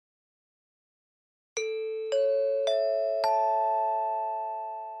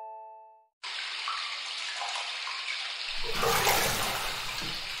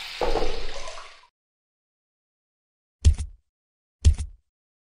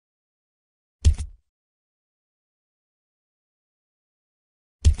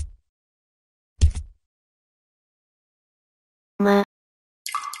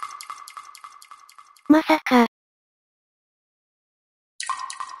まさか。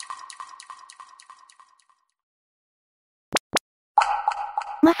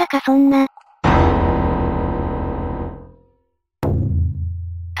まさかそんな。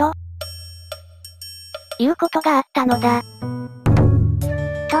と、いうことがあったのだ。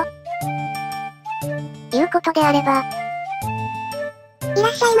いうことであれば。いら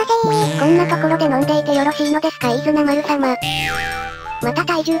っしゃいませー。こんなところで飲んでいてよろしいのですか、飯綱丸様。また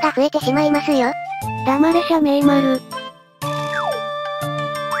体重が増えてしまいますよ。黙れ射命丸。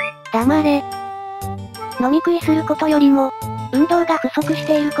黙れ。飲み食いすることよりも、運動が不足し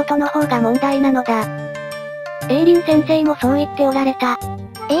ていることの方が問題なのだ。栄林先生もそう言っておられた。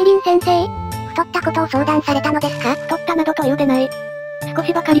栄林先生、太ったことを相談されたのですか？太ったなどと言うでない。少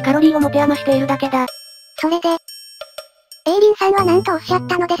しばかりカロリーを持て余しているだけだ。それで、栄林さんは何とおっしゃっ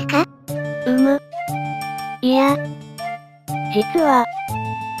たのですか？いや、実は、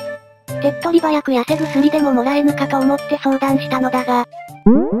手っ取り早く痩せ薬でももらえぬかと思って相談したのだが。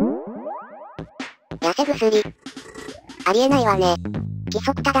痩せ薬。ありえないわね。規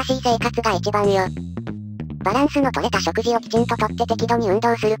則正しい生活が一番よ。バランスの取れた食事をきちんととって適度に運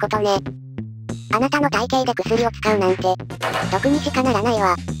動することね。あなたの体型で薬を使うなんて、毒にしかならない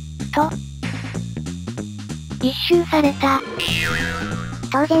わ。と、一蹴された。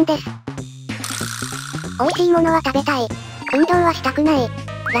当然です。美味しいものは食べたい。運動はしたくない。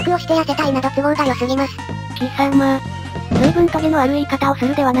楽をして痩せたいなど都合が良すぎます。貴様、随分トゲの悪い言い方をす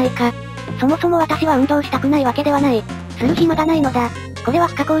るではないか。そもそも私は運動したくないわけではない。する暇がないのだ。これは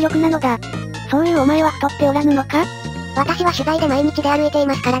不可抗力なのだ。そういうお前は太っておらぬのか？私は取材で毎日出歩いてい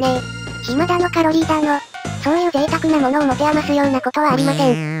ますからね。暇だのカロリーだの。そういう贅沢なものを持て余すようなことはありま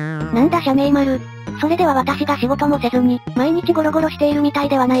せん。なんだ社名丸。それでは私が仕事もせずに、毎日ゴロゴロしているみたい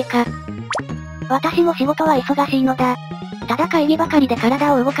ではないか。私も仕事は忙しいのだ。ただ会議ばかりで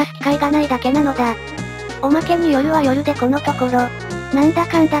体を動かす機会がないだけなのだ。おまけに夜は夜でこのところ、なんだ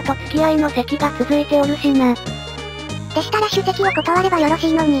かんだと付き合いの席が続いておるしな。でしたら出席を断ればよろし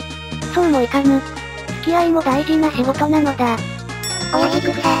いのに。そうもいかぬ。付き合いも大事な仕事なのだ。親父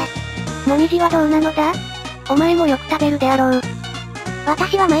草。もみじはどうなのだ？お前もよく食べるであろう。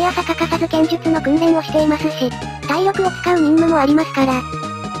私は毎朝欠かさず剣術の訓練をしていますし、体力を使う任務もありますから。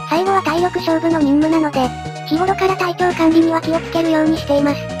最後は体力勝負の任務なので、日頃から体調管理には気をつけるようにしてい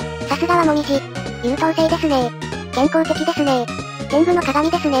ます。さすがはもみじ。優等生ですね。健康的ですね。天狗の鏡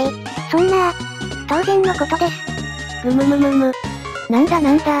ですね。そんな、当然のことです。ぐむむむむ。なんだ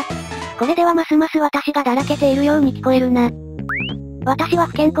なんだ。これではますます私がだらけているように聞こえるな。私は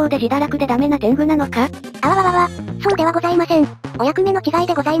不健康で自堕落でダメな天狗なのか？あわわわわ、そうではございません。お役目の違い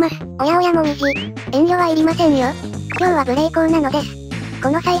でございます。おやおやもみじ。遠慮はいりませんよ。今日は無礼講なのです。こ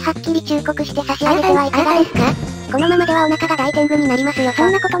の際はっきり忠告して差し上げてはいかがですか？このままではお腹が大天狗になりますよ。そ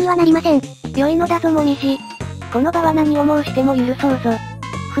んなことにはなりません。良いのだぞもみじ。この場は何を申しても許そうぞ。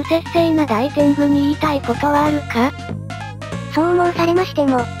不摂生な大天狗に言いたいことはあるか？そう申されまして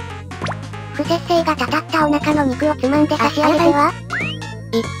も。不摂生がたたったお腹の肉をつまんで差し上げては？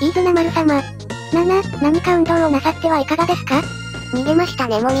飯綱丸様。何か運動をなさってはいかがですか？逃げました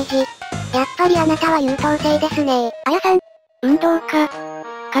ねもみじ。やっぱりあなたは優等生ですね。あやさん。運動か。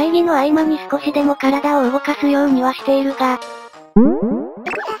会議の合間に少しでも体を動かすようにはしているが。飯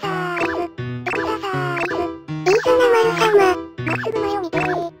綱丸様。まっすぐ前を見て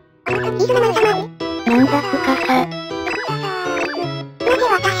飯綱丸様。なんだすかさ。なぜ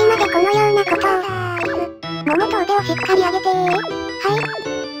私までこのようなことを。ももと腕をしっかり上げてはい。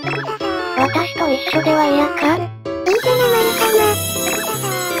私と一緒では嫌か？飯綱丸様。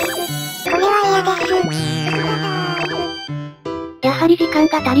これは嫌です。やはり時間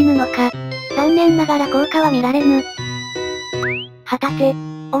が足りぬのか。残念ながら効果は見られぬ。はたて、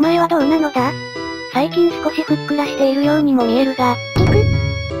お前はどうなのだ？最近少しふっくらしているようにも見えるが。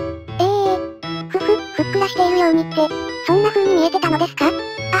ふっくらしているようにって、そんな風に見えてたのですか？あはは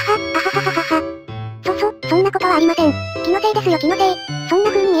ははは。そんなことはありません。気のせいですよ気のせい。そんな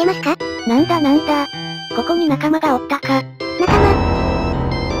風に見えますか？なんだ。ここに仲間がおったか。仲間？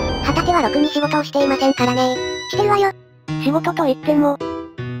はたてはろくに仕事をしていませんからね。してるわよ。仕事と言っても、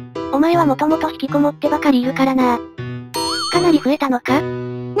お前はもともと引きこもってばかりいるからな。かなり増えたのか？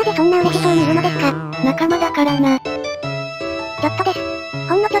なぜそんな嬉しそうにいるのですか？仲間だからな。ちょっとです。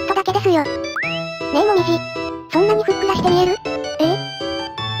ほんのちょっとだけですよ。ねえもみじ。そんなにふっくらして見える？い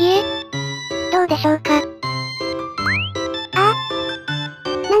え。どうでしょうか。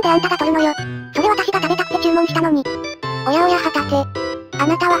なんであんたが取るのよ。それ私が食べたくて注文したのに。おやおやはたて。あ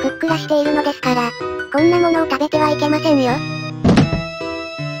なたはふっくらしているのですから、こんなものを食べてはいけませんよ。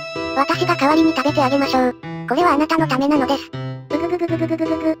私が代わりに食べてあげましょう。これはあなたのためなのです。うぐぐぐぐぐぐぐ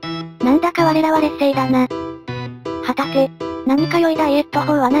ぐぐ。なんだか我らは劣勢だな。はたて、何か良いダイエット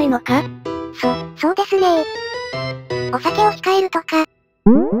法はないのか？そうですね。お酒を控えるとか。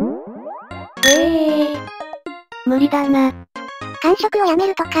無理だな。間食をやめ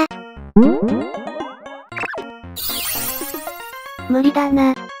るとか。無理だ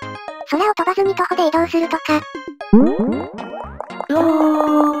な。空を飛ばずに徒歩で移動するとか。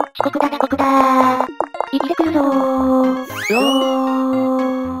遅刻だ。生きてくるぞー。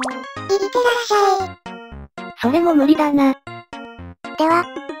いってらっしゃい。それも無理だな。では、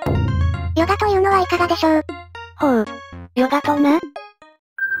ヨガというのはいかがでしょう？ほう。ヨガとな。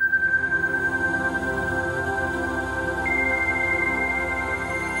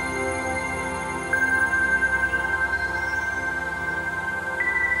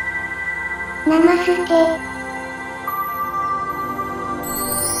ナマステ。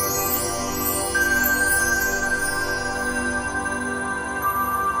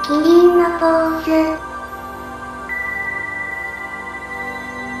キリンのポーズ。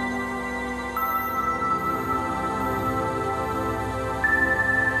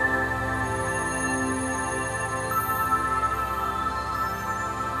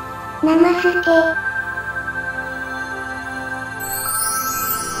ナマステ。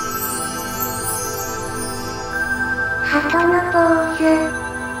鳩のポーズ。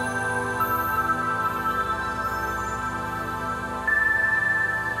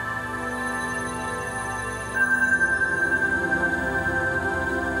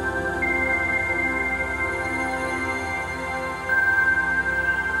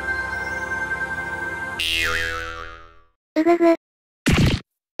うぐぐ。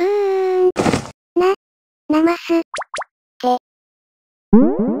ナマス。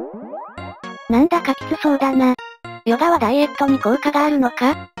なんだかきつそうだな。ヨガはダイエットに効果があるの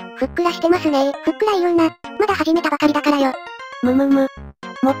か？ふっくらしてますね。ふっくら言うな。まだ始めたばかりだからよ。も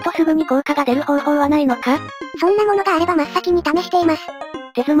っとすぐに効果が出る方法はないのか？そんなものがあれば真っ先に試しています。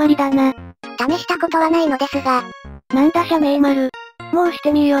手詰まりだな。試したことはないのですが。なんだしゃめいまる。もうし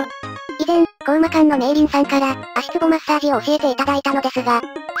てみよ。以前、コーマ館のメイリンさんから、足ツボマッサージを教えていただいたのですが、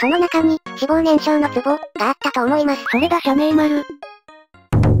その中に、脂肪燃焼のツボ、があったと思います。それだしゃめいまる。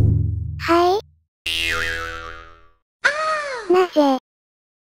はい？なぜ？ど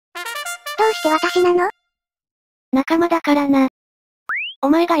うして私なの？仲間だからな。お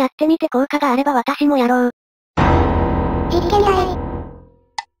前がやってみて効果があれば私もやろう。実験台。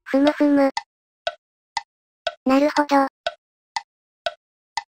ふむふむ。なるほど。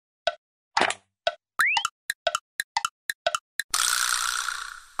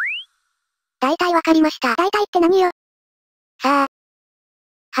大体わかりました。大体って何よ？さあ。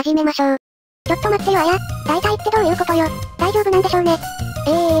始めましょう。ちょっと待ってよあや。大体ってどういうことよ？大丈夫なんでしょうね。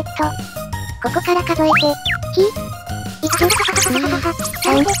ここから数えて。1、3、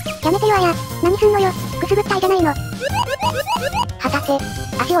やめてよあや。何すんのよ。くすぐったいじゃないの。はたて、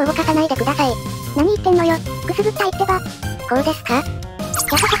足を動かさないでください。何言ってんのよ。くすぐったいってば。こうですか？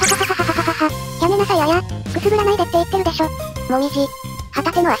やめなさいあや。くすぐらないでって言ってるでしょ。もみじ。は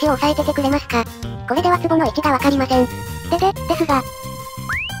たての足を押さえててくれますか？これではツボの位置がわかりません。ですが。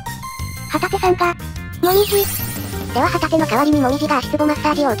はたてさんが、もみじ。でははたての代わりにもみじが足ツボマッ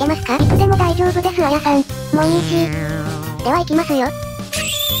サージを受けますか？いつでも大丈夫ですあやさん。もみじ。では行きますよ。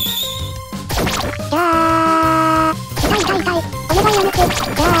じゃー。痛い。お願いやめて。じ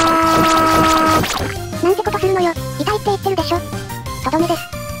ゃー。なんてことするのよ。痛いって言ってるでしょ。とどめです。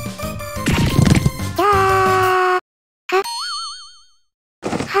じゃー。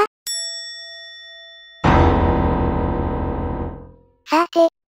さて。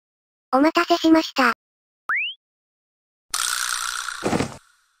お待たせしました。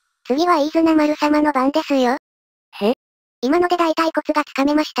次は飯綱丸様の番ですよ。今ので大腿骨がつか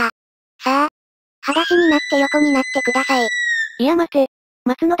めました。さあ。裸足になって横になってください。いや待て。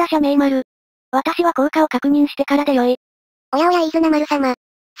松野田しゃめいまる。私は効果を確認してからでよい。おや飯綱丸様。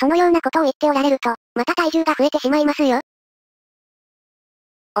そのようなことを言っておられると、また体重が増えてしまいますよ。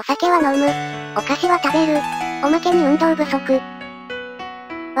お酒は飲む。お菓子は食べる。おまけに運動不足。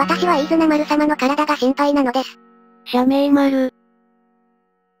私は飯綱丸様の体が心配なのです。しゃめいまる。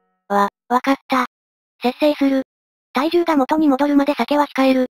わかった。節制する。体重が元に戻るまで酒は控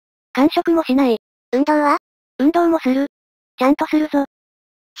える。間食もしない。運動は？運動もする。ちゃんとするぞ。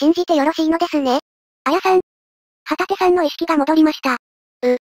信じてよろしいのですね。あやさん。はたてさんの意識が戻りました。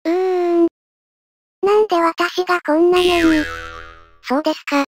なんで私がこんな目に。そうです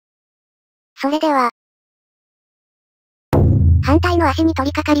か。それでは。反対の足に取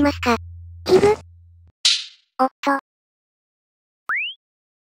り掛かりますか。おっと。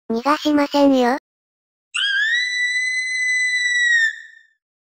逃がしませんよ。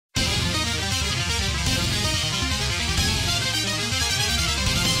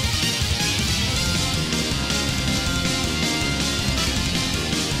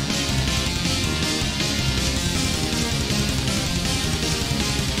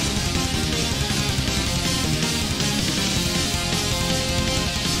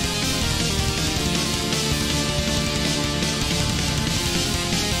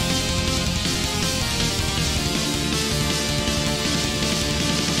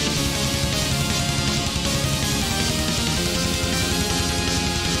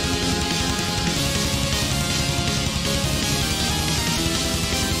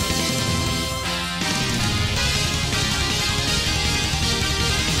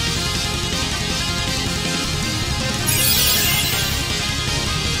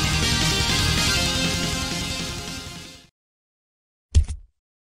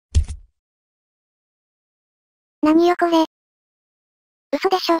何よこれ。嘘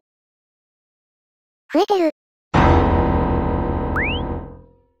でしょ。増えてる。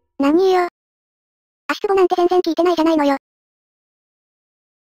何よ。足つぼなんて全然聞いてないじゃないのよ。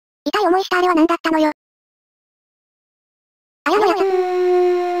痛い思いしたあれは何だったのよ。あやのやつ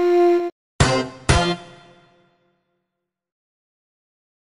ー。